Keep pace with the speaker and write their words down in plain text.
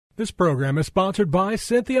This program is sponsored by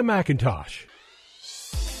Cynthia McIntosh.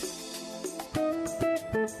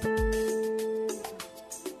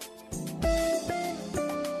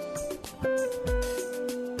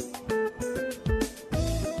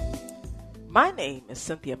 My name is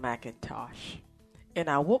Cynthia McIntosh, and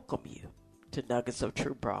I welcome you to Nuggets of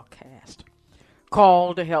True broadcast,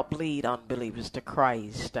 called to help lead unbelievers to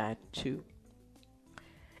Christ and to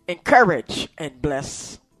encourage and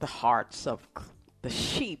bless the hearts of the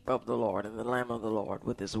sheep of the Lord and the Lamb of the Lord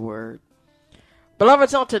with His Word.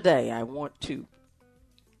 Beloveds, on today, I want to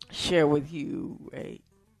share with you a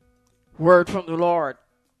word from the Lord,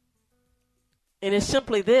 and it's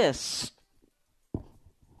simply this: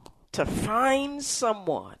 to find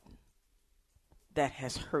someone that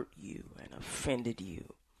has hurt you and offended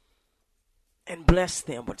you and bless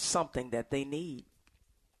them with something that they need.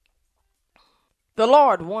 The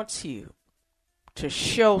Lord wants you to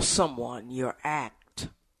show someone your act,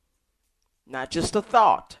 not just a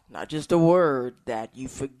thought, not just a word, that you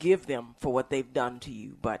forgive them for what they've done to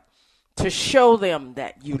you, but to show them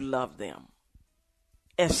that you love them.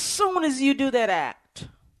 As soon as you do that act,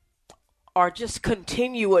 or just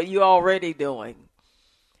continue what you're already doing,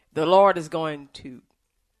 the Lord is going to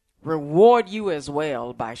reward you as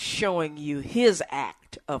well by showing you His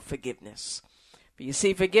act of forgiveness. But you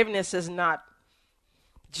see, forgiveness is not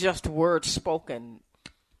just words spoken.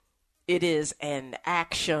 It is an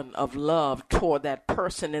action of love toward that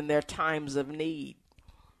person in their times of need.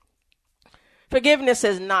 Forgiveness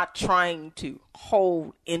is not trying to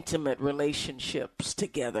hold intimate relationships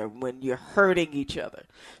together when you're hurting each other.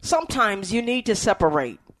 Sometimes you need to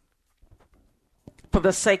separate for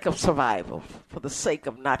the sake of survival, for the sake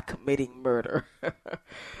of not committing murder,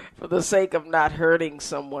 for the sake of not hurting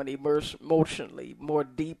someone emotionally more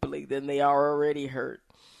deeply than they are already hurt.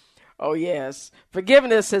 Oh yes,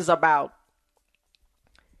 forgiveness is about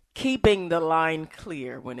keeping the line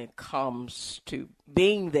clear when it comes to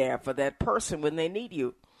being there for that person when they need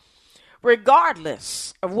you.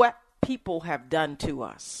 Regardless of what people have done to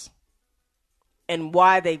us and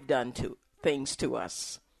why they've done things to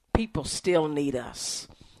us, people still need us.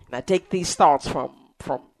 And I take these thoughts from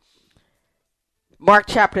Mark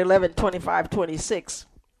chapter 11, 25, 26.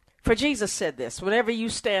 For Jesus said this: whenever you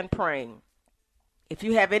stand praying, if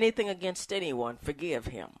you have anything against anyone, forgive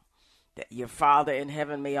him, that your Father in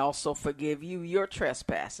heaven may also forgive you your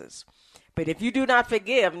trespasses. But if you do not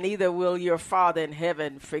forgive, neither will your Father in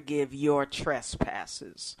heaven forgive your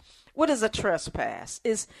trespasses. What is a trespass?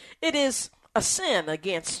 It is a sin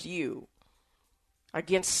against you,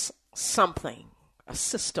 against something, a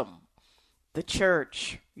system, the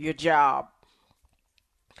church, your job.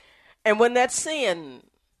 And when that sin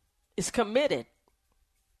is committed,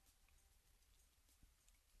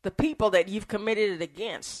 the people that you've committed it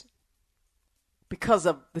against, because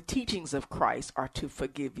of the teachings of Christ, are to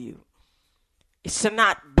forgive you. It's to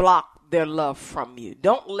not block their love from you.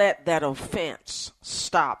 Don't let that offense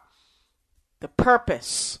stop the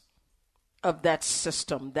purpose of that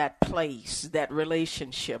system, that place, that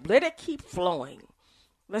relationship. Let it keep flowing.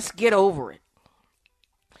 Let's get over it.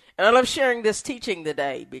 And I love sharing this teaching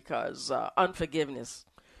today because unforgiveness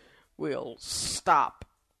will stop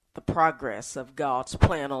the progress of God's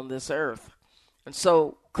plan on this earth. And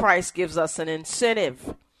so Christ gives us an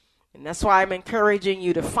incentive. And that's why I'm encouraging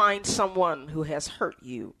you to find someone who has hurt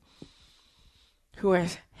you, who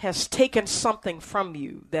has taken something from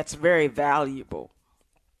you that's very valuable.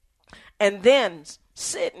 And then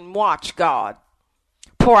sit and watch God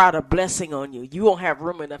pour out a blessing on you. You won't have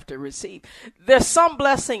room enough to receive. There's some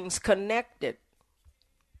blessings connected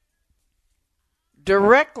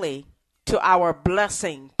directly to our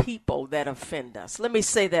blessing people that offend us. Let me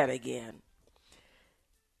say that again.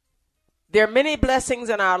 There are many blessings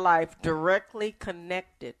in our life directly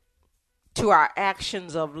connected to our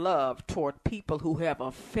actions of love toward people who have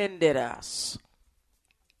offended us.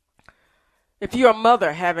 If you're a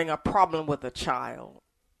mother having a problem with a child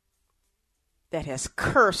that has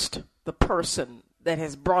cursed the person that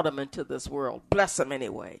has brought them into this world, bless them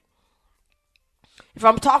anyway. If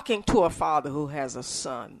I'm talking to a father who has a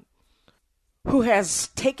son who has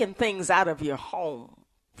taken things out of your home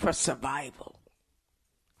for survival,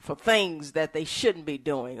 for things that they shouldn't be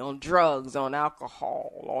doing, on drugs, on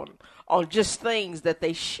alcohol, on just things that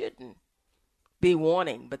they shouldn't be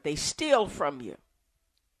wanting, but they steal from you.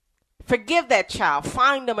 Forgive that child.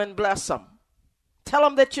 Find them and bless them. Tell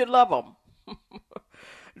them that you love them.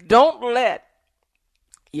 Don't let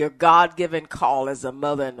your God-given call as a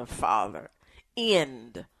mother and a father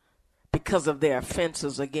end because of their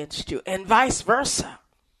offenses against you, and vice versa.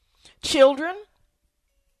 Children,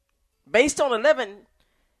 based on 11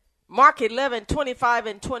 Mark 11:25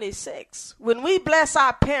 and 26. When we bless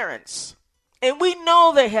our parents, and we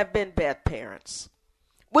know they have been bad parents,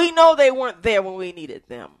 we know they weren't there when we needed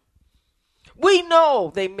them. We know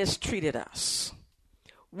they mistreated us.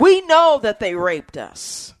 We know that they raped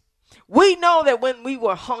us. We know that when we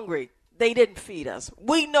were hungry, they didn't feed us.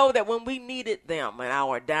 We know that when we needed them in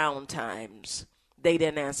our down times, they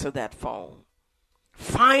didn't answer that phone.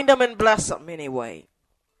 Find them and bless them anyway.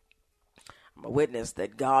 I'm a witness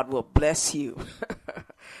that God will bless you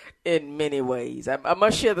in many ways. I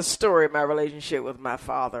must share the story of my relationship with my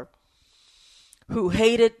father, who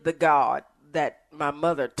hated the God that my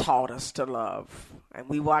mother taught us to love. And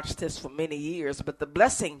we watched this for many years, but the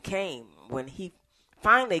blessing came when he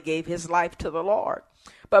finally gave his life to the Lord.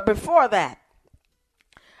 But before that,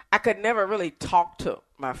 I could never really talk to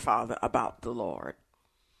my father about the Lord.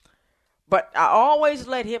 But I always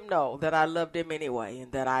let him know that I loved him anyway,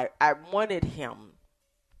 and that I wanted him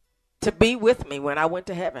to be with me when I went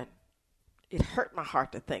to heaven. It hurt my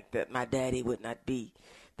heart to think that my daddy would not be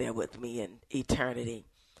there with me in eternity.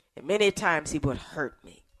 And many times he would hurt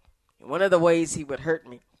me. And one of the ways he would hurt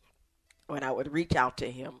me when I would reach out to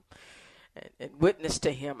him and witness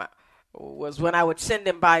to him was when I would send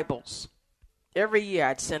him Bibles. Every year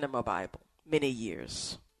I'd send him a Bible, many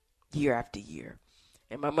years, year after year.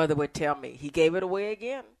 And my mother would tell me, he gave it away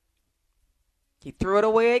again. He threw it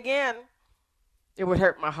away again. It would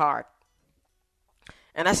hurt my heart.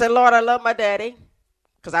 And I said, Lord, I love my daddy,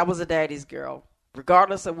 because I was a daddy's girl.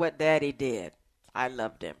 Regardless of what daddy did, I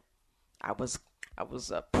loved him. I was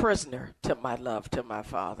a prisoner to my love to my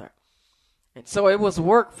father. And so it was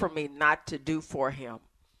work for me not to do for him.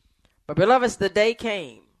 But beloveds, the day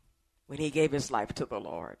came when he gave his life to the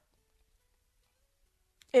Lord.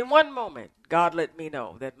 In one moment, God let me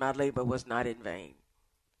know that my labor was not in vain,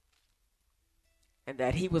 and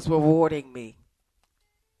that he was rewarding me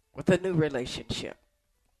with a new relationship.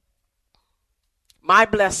 My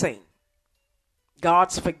blessing,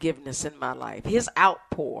 God's forgiveness in my life, his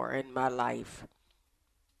outpour in my life,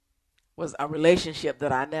 was a relationship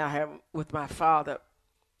that I now have with my father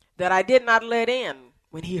that I did not let in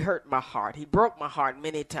when he hurt my heart. He broke my heart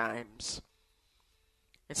many times.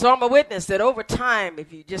 And so I'm a witness that over time,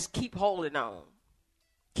 if you just keep holding on,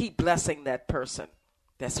 keep blessing that person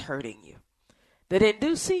that's hurting you, that in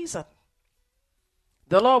due season,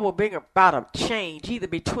 the Lord will bring about a change either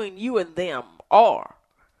between you and them, or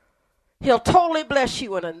he'll totally bless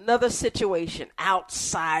you in another situation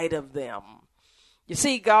outside of them. You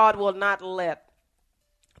see, God will not let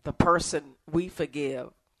the person we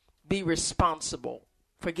forgive be responsible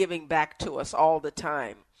for giving back to us all the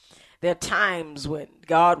time. There are times when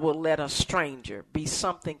God will let a stranger be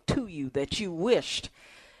something to you that you wished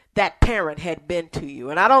that parent had been to you.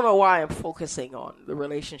 And I don't know why I'm focusing on the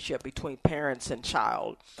relationship between parents and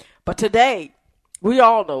child. But today, we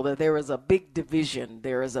all know that there is a big division.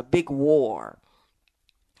 There is a big war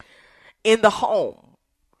in the home.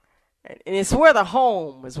 And it's where the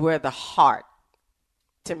home is where the heart,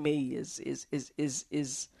 to me,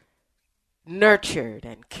 is nurtured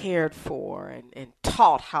and cared for and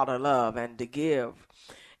taught how to love and to give.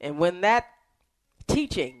 And when that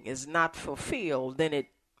teaching is not fulfilled, then it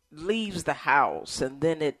leaves the house, and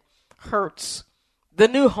then it hurts the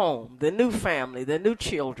new home, the new family, the new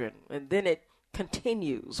children. And then it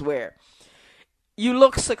continues where you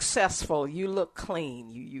look successful, you look clean,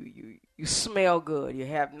 you smell good, you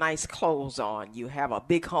have nice clothes on, you have a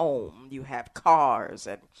big home, you have cars,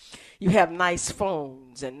 and you have nice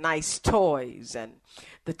phones and nice toys, and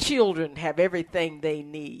the children have everything they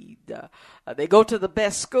need. They go to the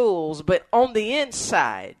best schools, but on the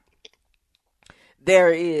inside,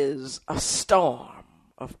 there is a storm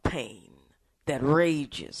of pain that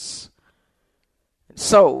rages. And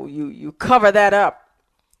so you cover that up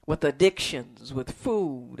with addictions, with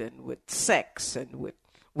food, and with sex, and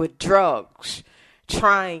with drugs,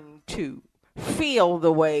 trying to feel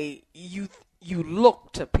the way you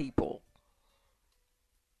look to people.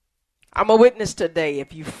 I'm a witness today.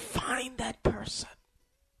 If you find that person,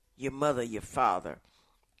 your mother, your father,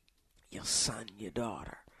 your son, your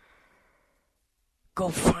daughter, go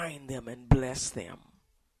find them and bless them.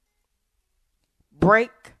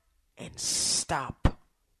 Break and stop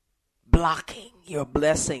blocking your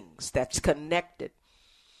blessings that's connected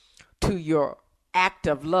to your act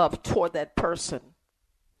of love toward that person.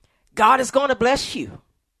 God is going to bless you.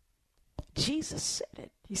 Jesus said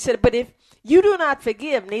it. He said, but if you do not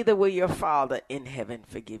forgive, neither will your Father in heaven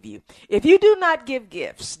forgive you. If you do not give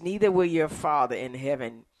gifts, neither will your Father in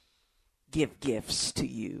heaven give gifts to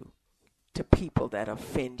you, to people that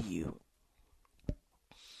offend you.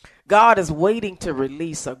 God is waiting to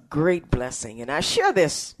release a great blessing. And I share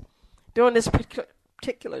this during this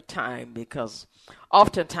particular time, because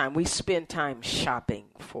oftentimes we spend time shopping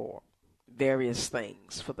for various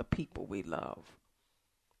things for the people we love.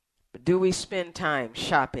 But do we spend time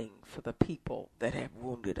shopping for the people that have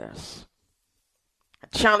wounded us? I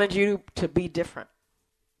challenge you to be different.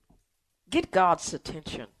 Get God's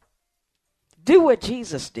attention. Do what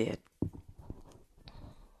Jesus did.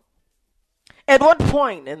 At one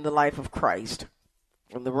point in the life of Christ,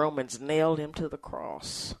 when the Romans nailed him to the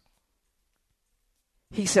cross,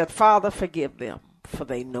 he said, Father, forgive them, for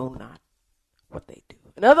they know not what they do.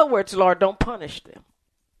 In other words, Lord, don't punish them.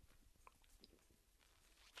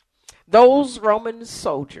 Those Roman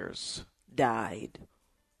soldiers died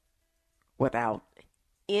without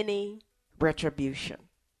any retribution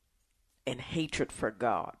and hatred for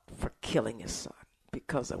God for killing his son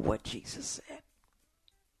because of what Jesus said.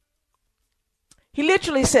 He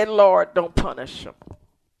literally said, Lord, don't punish them.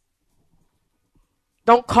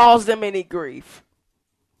 Don't cause them any grief.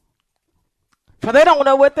 For they don't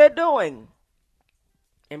know what they're doing.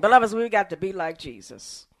 And beloveds, we got to be like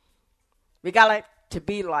Jesus. We got to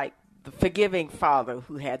be like the forgiving father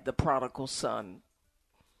who had the prodigal son,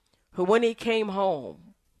 who when he came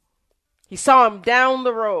home, he saw him down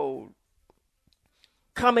the road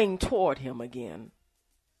coming toward him again.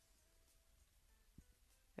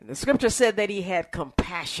 And the scripture said that he had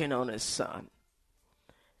compassion on his son.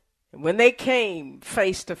 And when they came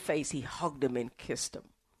face to face, he hugged him and kissed him.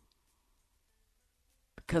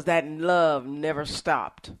 Because that love never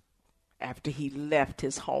stopped after he left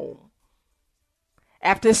his home.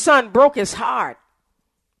 After his son broke his heart,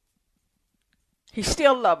 he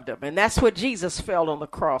still loved him. And that's what Jesus felt on the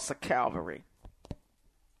cross of Calvary.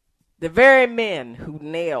 The very men who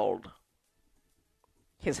nailed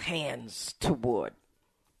his hands to wood.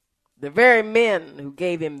 The very men who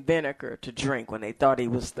gave him vinegar to drink when they thought he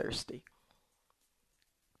was thirsty.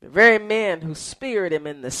 The very men who speared him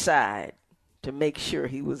in the side to make sure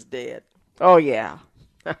he was dead. Oh, yeah.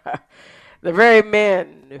 The very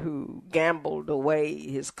men who gambled away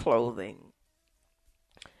his clothing.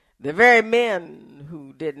 The very men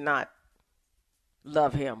who did not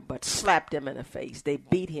love him but slapped him in the face. They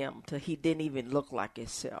beat him till he didn't even look like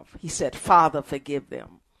himself. He said, Father, forgive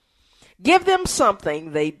them. Give them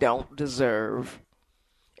something they don't deserve.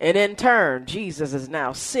 And in turn, Jesus is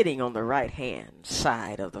now sitting on the right-hand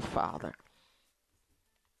side of the Father.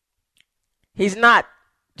 He's not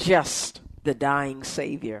just the dying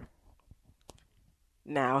Savior.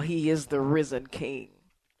 Now he is the risen King.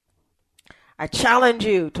 I challenge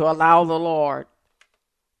you to allow the Lord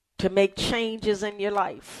to make changes in your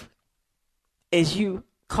life as you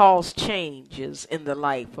cause changes in the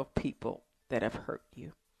life of people that have hurt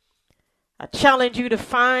you. I challenge you to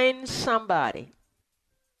find somebody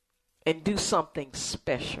and do something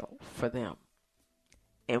special for them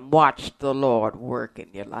and watch the Lord work in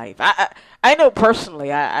your life. I know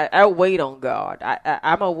personally, I wait on God.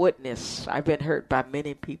 I'm a witness. I've been hurt by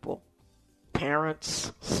many people,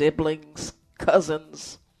 parents, siblings,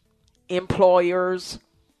 cousins, employers,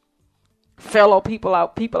 fellow people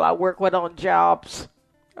I work with on jobs.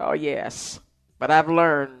 Oh, yes. But I've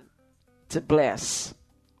learned to bless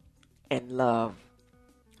and love.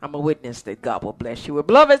 I'm a witness that God will bless you. Well,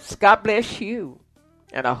 beloveds, God bless you.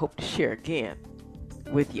 And I hope to share again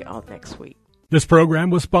with you all next week. This program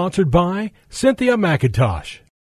was sponsored by Cynthia McIntosh.